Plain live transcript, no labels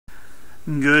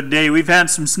Good day. We've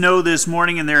had some snow this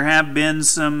morning, and there have been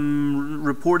some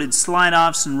reported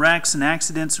slide-offs and wrecks and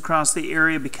accidents across the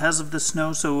area because of the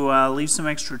snow, so leave some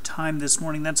extra time this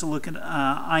morning. That's a look at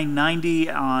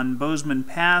I-90 on Bozeman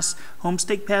Pass.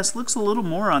 Homestake Pass looks a little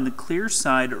more on the clear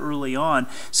side early on.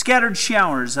 Scattered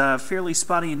showers, fairly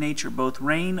spotty in nature, both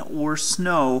rain or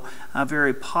snow,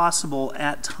 very possible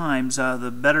at times.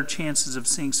 The better chances of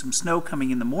seeing some snow coming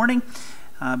in the morning.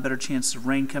 Better chance of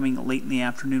rain coming late in the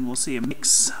afternoon. We'll see a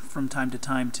mix from time to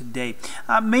time today.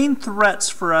 Main threats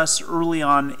for us early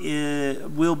on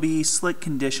will be slick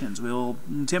conditions.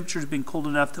 Temperatures have been cold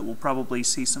enough that we'll probably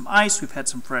see some ice. We've had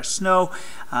some fresh snow.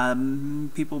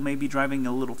 People may be driving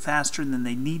a little faster than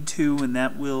they need to, and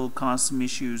that will cause some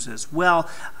issues as well.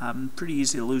 Pretty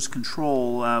easy to lose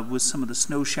control with some of the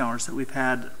snow showers that we've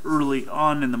had early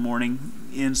on in the morning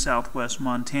in southwest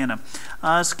Montana.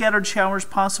 Scattered showers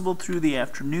possible through the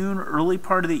afternoon, early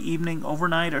part of the evening.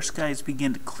 Overnight our skies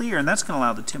begin to clear, and that's going to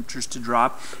allow the temperatures to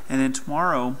drop. And then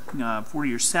tomorrow, for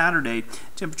your Saturday,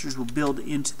 temperatures will build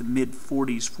into the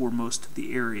mid-40s for most of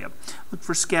the area. Look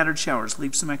for scattered showers.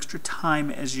 Leave some extra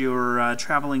time as you're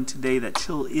traveling today. That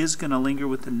chill is going to linger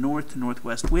with the north to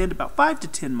northwest wind, about 5 to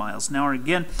 10 miles an hour.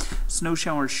 Again, snow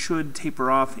showers should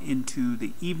taper off into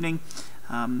the evening.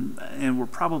 And we're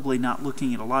probably not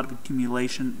looking at a lot of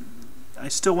accumulation. I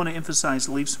still want to emphasize,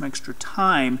 leave some extra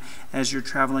time as you're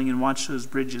traveling and watch those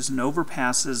bridges and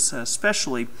overpasses,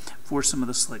 especially for some of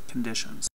the slick conditions.